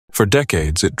For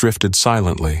decades, it drifted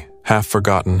silently,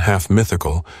 half-forgotten,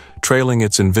 half-mythical, trailing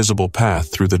its invisible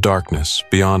path through the darkness,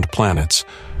 beyond planets,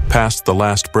 past the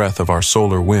last breath of our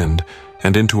solar wind,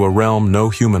 and into a realm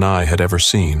no human eye had ever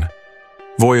seen.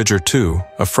 Voyager 2,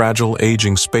 a fragile,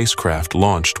 aging spacecraft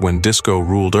launched when disco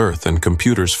ruled Earth and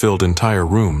computers filled entire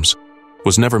rooms,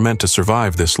 was never meant to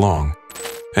survive this long.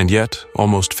 And yet,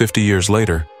 almost 50 years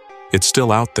later, it's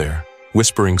still out there,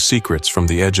 whispering secrets from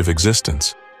the edge of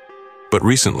existence. But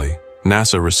recently,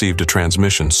 NASA received a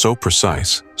transmission so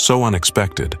precise, so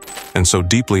unexpected, and so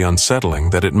deeply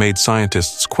unsettling that it made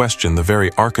scientists question the very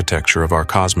architecture of our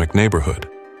cosmic neighborhood.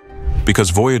 Because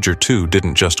Voyager 2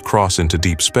 didn't just cross into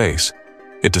deep space,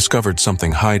 it discovered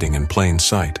something hiding in plain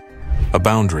sight, a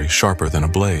boundary sharper than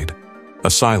a blade, a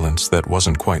silence that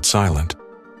wasn't quite silent,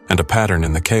 and a pattern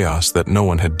in the chaos that no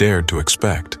one had dared to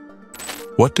expect.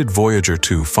 What did Voyager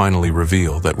 2 finally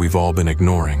reveal that we've all been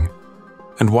ignoring?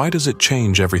 And why does it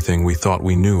change everything we thought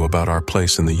we knew about our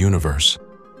place in the universe?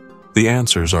 The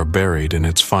answers are buried in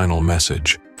its final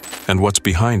message, and what's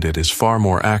behind it is far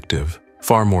more active,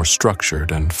 far more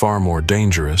structured, and far more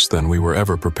dangerous than we were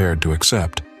ever prepared to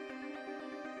accept.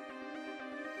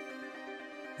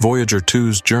 Voyager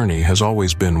 2's journey has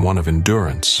always been one of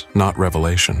endurance, not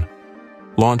revelation.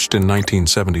 Launched in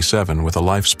 1977 with a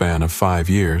lifespan of 5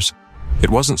 years,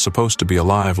 it wasn't supposed to be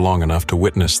alive long enough to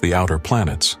witness the outer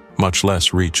planets, much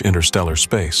less reach interstellar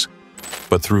space.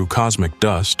 But through cosmic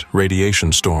dust,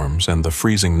 radiation storms, and the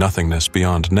freezing nothingness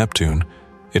beyond Neptune,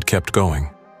 it kept going.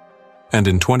 And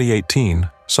in 2018,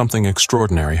 something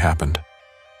extraordinary happened.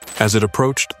 As it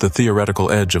approached the theoretical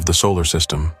edge of the solar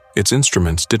system, its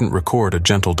instruments didn't record a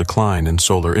gentle decline in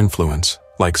solar influence,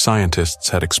 like scientists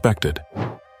had expected.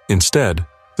 Instead,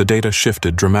 the data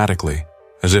shifted dramatically,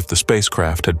 as if the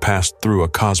spacecraft had passed through a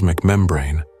cosmic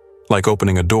membrane, like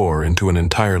opening a door into an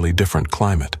entirely different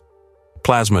climate.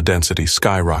 Plasma density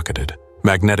skyrocketed,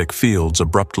 magnetic fields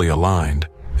abruptly aligned,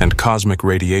 and cosmic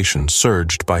radiation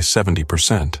surged by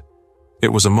 70%. It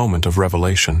was a moment of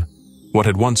revelation. What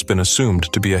had once been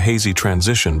assumed to be a hazy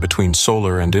transition between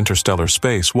solar and interstellar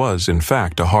space was, in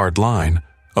fact, a hard line,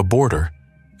 a border,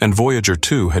 and Voyager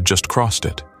 2 had just crossed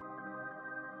it.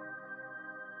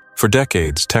 For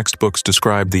decades, textbooks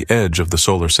described the edge of the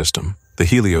solar system, the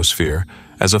heliosphere,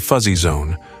 as a fuzzy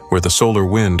zone where the solar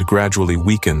wind gradually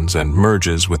weakens and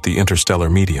merges with the interstellar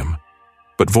medium.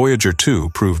 But Voyager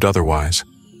 2 proved otherwise.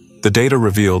 The data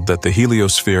revealed that the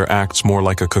heliosphere acts more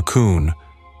like a cocoon,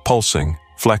 pulsing,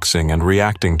 flexing, and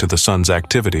reacting to the sun's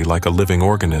activity like a living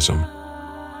organism.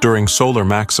 During solar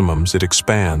maximums, it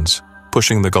expands,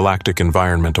 pushing the galactic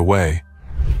environment away.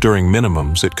 During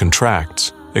minimums, it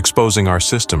contracts, exposing our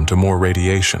system to more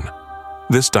radiation.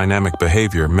 This dynamic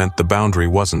behavior meant the boundary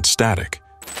wasn't static,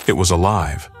 it was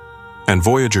alive. And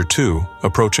Voyager 2,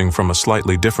 approaching from a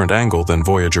slightly different angle than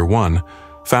Voyager 1,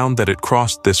 found that it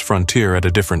crossed this frontier at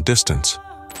a different distance,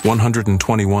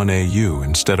 121 AU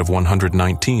instead of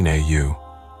 119 AU.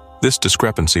 This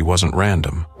discrepancy wasn't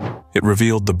random. It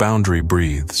revealed the boundary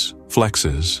breathes,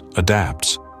 flexes,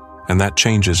 adapts, and that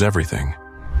changes everything.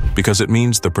 Because it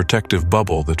means the protective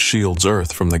bubble that shields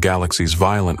Earth from the galaxy's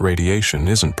violent radiation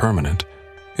isn't permanent.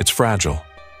 It's fragile,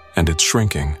 and it's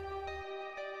shrinking.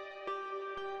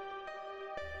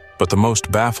 But the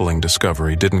most baffling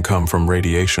discovery didn't come from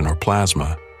radiation or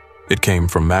plasma. It came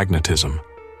from magnetism.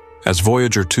 As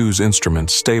Voyager 2's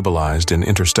instruments stabilized in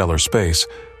interstellar space,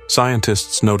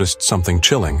 scientists noticed something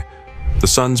chilling. The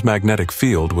sun's magnetic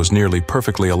field was nearly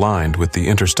perfectly aligned with the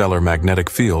interstellar magnetic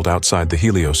field outside the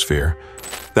heliosphere.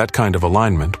 That kind of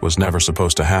alignment was never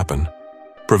supposed to happen.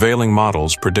 Prevailing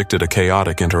models predicted a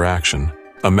chaotic interaction,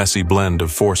 a messy blend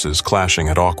of forces clashing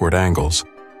at awkward angles.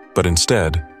 But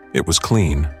instead, it was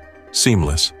clean,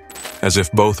 seamless, as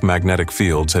if both magnetic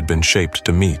fields had been shaped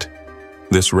to meet.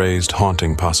 This raised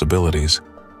haunting possibilities.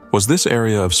 Was this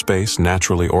area of space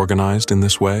naturally organized in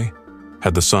this way?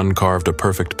 Had the sun carved a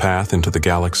perfect path into the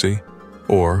galaxy?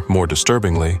 Or, more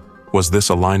disturbingly, was this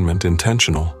alignment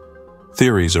intentional?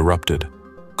 Theories erupted.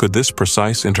 Could this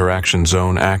precise interaction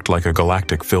zone act like a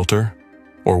galactic filter?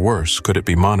 Or worse, could it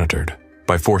be monitored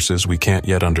by forces we can't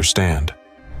yet understand?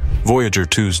 Voyager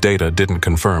 2's data didn't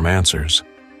confirm answers,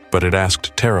 but it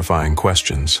asked terrifying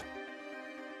questions.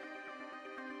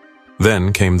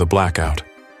 Then came the blackout.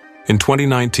 In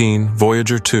 2019,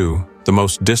 Voyager 2, the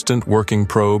most distant working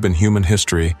probe in human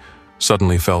history,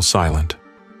 suddenly fell silent.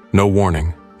 No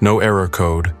warning, no error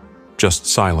code, just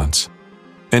silence.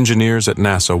 Engineers at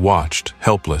NASA watched,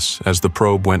 helpless, as the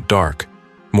probe went dark,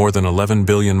 more than 11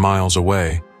 billion miles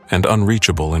away and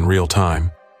unreachable in real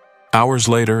time. Hours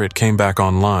later, it came back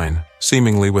online,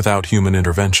 seemingly without human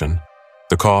intervention.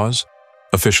 The cause?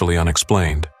 Officially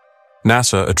unexplained.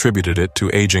 NASA attributed it to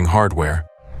aging hardware,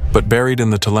 but buried in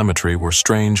the telemetry were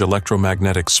strange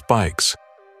electromagnetic spikes,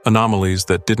 anomalies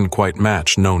that didn't quite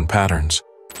match known patterns.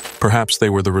 Perhaps they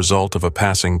were the result of a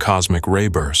passing cosmic ray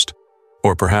burst,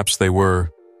 or perhaps they were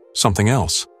something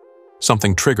else,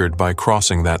 something triggered by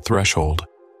crossing that threshold.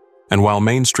 And while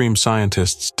mainstream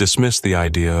scientists dismiss the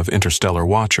idea of interstellar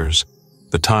watchers,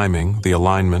 the timing, the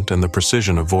alignment, and the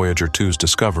precision of Voyager 2's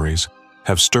discoveries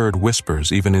have stirred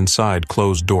whispers even inside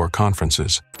closed-door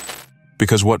conferences.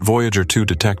 Because what Voyager 2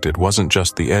 detected wasn't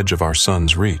just the edge of our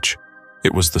sun's reach,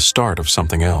 it was the start of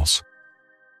something else.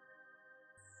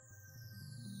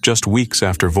 Just weeks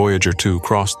after Voyager 2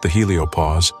 crossed the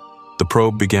heliopause, the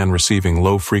probe began receiving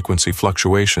low-frequency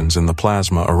fluctuations in the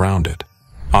plasma around it,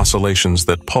 oscillations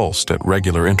that pulsed at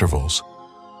regular intervals.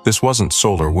 This wasn't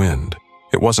solar wind.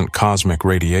 It wasn't cosmic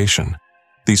radiation.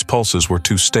 These pulses were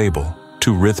too stable,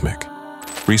 too rhythmic.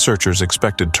 Researchers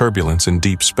expected turbulence in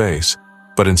deep space,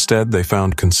 but instead they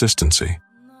found consistency.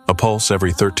 A pulse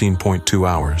every 13.2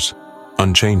 hours,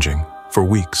 unchanging, for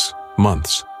weeks,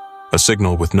 months. A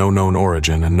signal with no known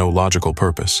origin and no logical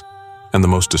purpose. And the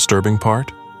most disturbing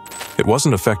part? It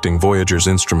wasn't affecting Voyager's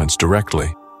instruments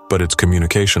directly, but its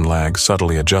communication lag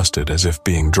subtly adjusted as if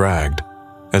being dragged,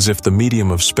 as if the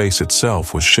medium of space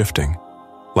itself was shifting.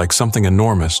 Like something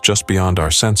enormous just beyond our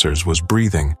sensors was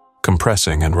breathing,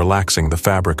 compressing and relaxing the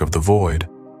fabric of the void.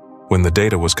 When the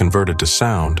data was converted to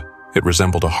sound, it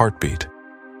resembled a heartbeat.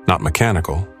 Not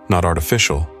mechanical, not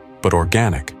artificial, but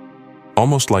organic.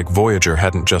 Almost like Voyager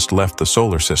hadn't just left the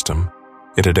solar system,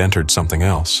 it had entered something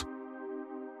else.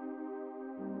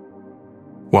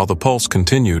 While the pulse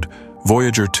continued,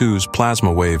 Voyager 2's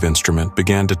plasma wave instrument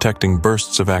began detecting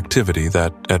bursts of activity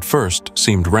that, at first,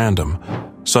 seemed random,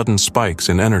 sudden spikes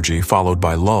in energy followed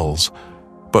by lulls.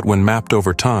 But when mapped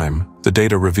over time, the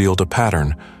data revealed a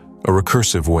pattern, a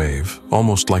recursive wave,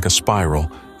 almost like a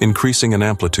spiral, increasing in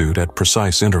amplitude at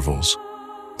precise intervals.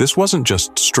 This wasn't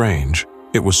just strange,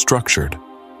 it was structured.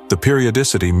 The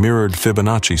periodicity mirrored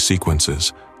Fibonacci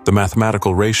sequences, the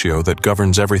mathematical ratio that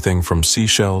governs everything from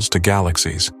seashells to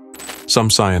galaxies. Some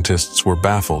scientists were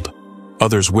baffled.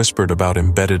 Others whispered about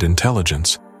embedded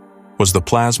intelligence. Was the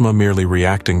plasma merely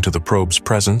reacting to the probe's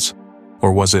presence,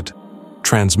 or was it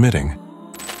transmitting?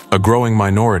 A growing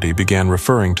minority began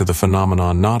referring to the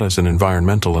phenomenon not as an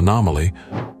environmental anomaly,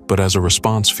 but as a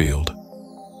response field.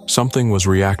 Something was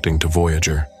reacting to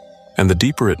Voyager, and the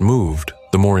deeper it moved,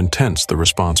 the more intense the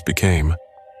response became.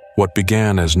 What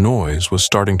began as noise was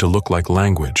starting to look like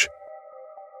language.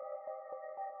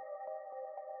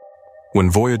 When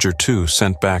Voyager 2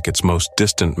 sent back its most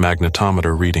distant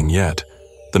magnetometer reading yet,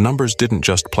 the numbers didn't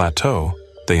just plateau,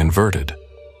 they inverted.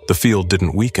 The field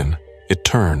didn't weaken, it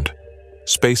turned.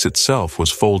 Space itself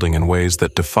was folding in ways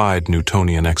that defied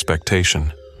Newtonian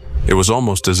expectation. It was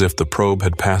almost as if the probe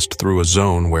had passed through a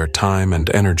zone where time and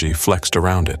energy flexed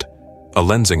around it. A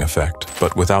lensing effect,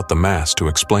 but without the mass to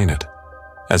explain it.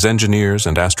 As engineers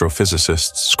and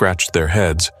astrophysicists scratched their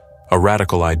heads, a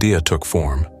radical idea took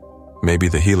form. Maybe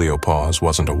the heliopause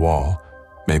wasn't a wall.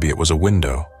 Maybe it was a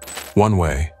window. One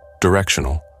way,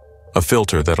 directional. A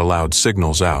filter that allowed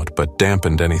signals out but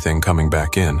dampened anything coming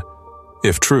back in.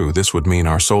 If true, this would mean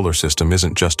our solar system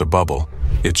isn't just a bubble.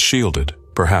 It's shielded,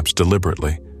 perhaps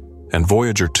deliberately. And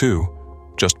Voyager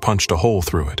 2 just punched a hole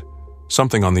through it.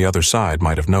 Something on the other side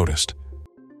might have noticed.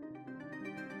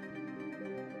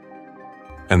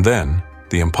 And then,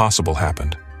 the impossible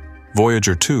happened.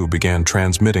 Voyager 2 began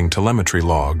transmitting telemetry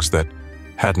logs that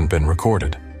hadn't been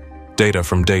recorded. Data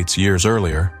from dates years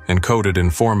earlier, encoded in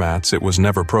formats it was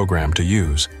never programmed to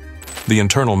use. The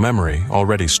internal memory,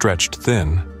 already stretched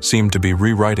thin, seemed to be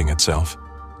rewriting itself,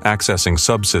 accessing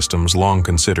subsystems long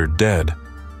considered dead.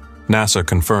 NASA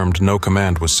confirmed no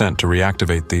command was sent to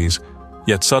reactivate these,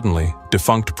 yet suddenly,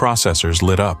 defunct processors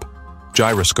lit up.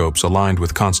 Gyroscopes aligned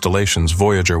with constellations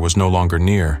Voyager was no longer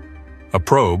near. A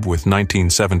probe with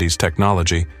 1970s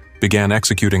technology began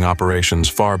executing operations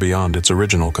far beyond its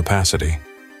original capacity.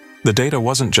 The data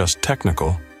wasn't just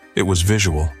technical, it was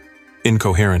visual.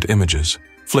 Incoherent images,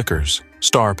 flickers,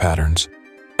 star patterns,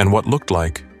 and what looked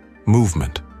like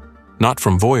movement. Not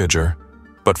from Voyager,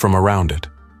 but from around it.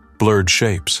 Blurred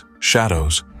shapes,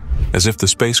 shadows, as if the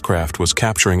spacecraft was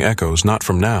capturing echoes not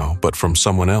from now, but from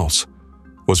someone else.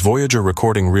 Was Voyager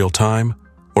recording real time,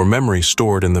 or memory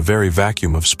stored in the very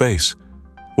vacuum of space?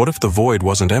 What if the void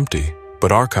wasn't empty,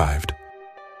 but archived?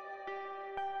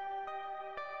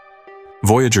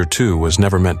 Voyager 2 was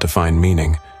never meant to find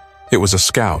meaning. It was a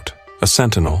scout, a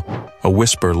sentinel, a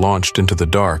whisper launched into the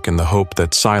dark in the hope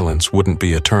that silence wouldn't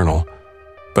be eternal.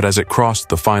 But as it crossed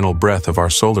the final breath of our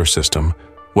solar system,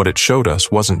 what it showed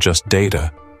us wasn't just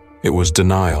data, it was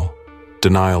denial.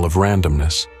 denial of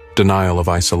randomness, denial of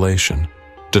isolation,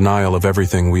 denial of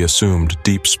everything we assumed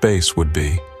deep space would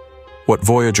be. What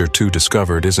Voyager 2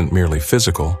 discovered isn't merely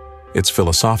physical, it's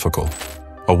philosophical.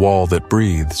 A wall that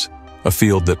breathes, a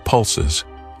field that pulses,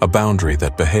 a boundary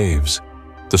that behaves.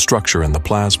 The structure in the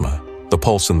plasma, the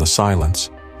pulse in the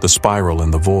silence, the spiral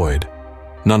in the void.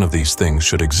 None of these things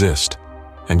should exist,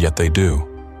 and yet they do.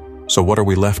 So what are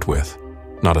we left with?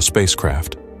 Not a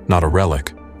spacecraft, not a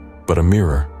relic, but a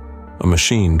mirror, a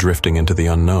machine drifting into the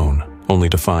unknown, only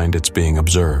to find it's being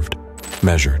observed,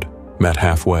 measured, met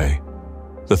halfway.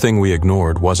 The thing we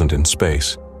ignored wasn't in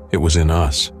space, it was in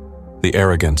us. The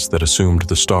arrogance that assumed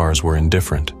the stars were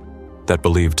indifferent, that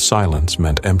believed silence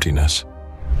meant emptiness.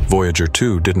 Voyager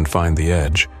 2 didn't find the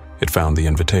edge, it found the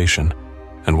invitation.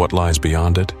 And what lies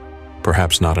beyond it?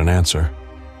 Perhaps not an answer,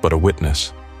 but a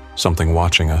witness, something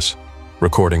watching us,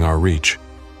 recording our reach,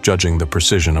 judging the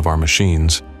precision of our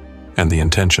machines, and the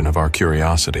intention of our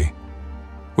curiosity.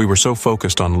 We were so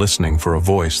focused on listening for a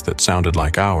voice that sounded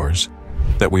like ours,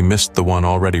 that we missed the one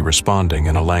already responding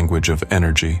in a language of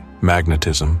energy,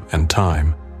 magnetism, and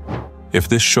time. If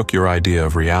this shook your idea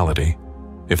of reality,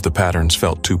 if the patterns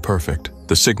felt too perfect,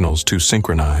 the signals too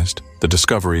synchronized, the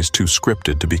discoveries too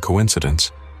scripted to be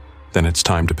coincidence, then it's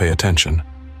time to pay attention.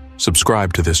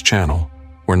 Subscribe to this channel.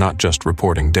 We're not just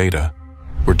reporting data,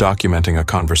 we're documenting a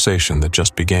conversation that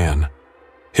just began.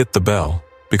 Hit the bell,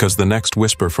 because the next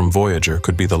whisper from Voyager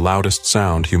could be the loudest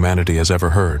sound humanity has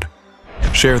ever heard.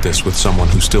 Share this with someone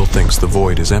who still thinks the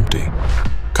void is empty.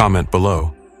 Comment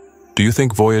below. Do you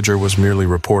think Voyager was merely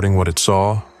reporting what it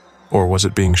saw, or was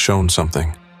it being shown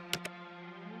something?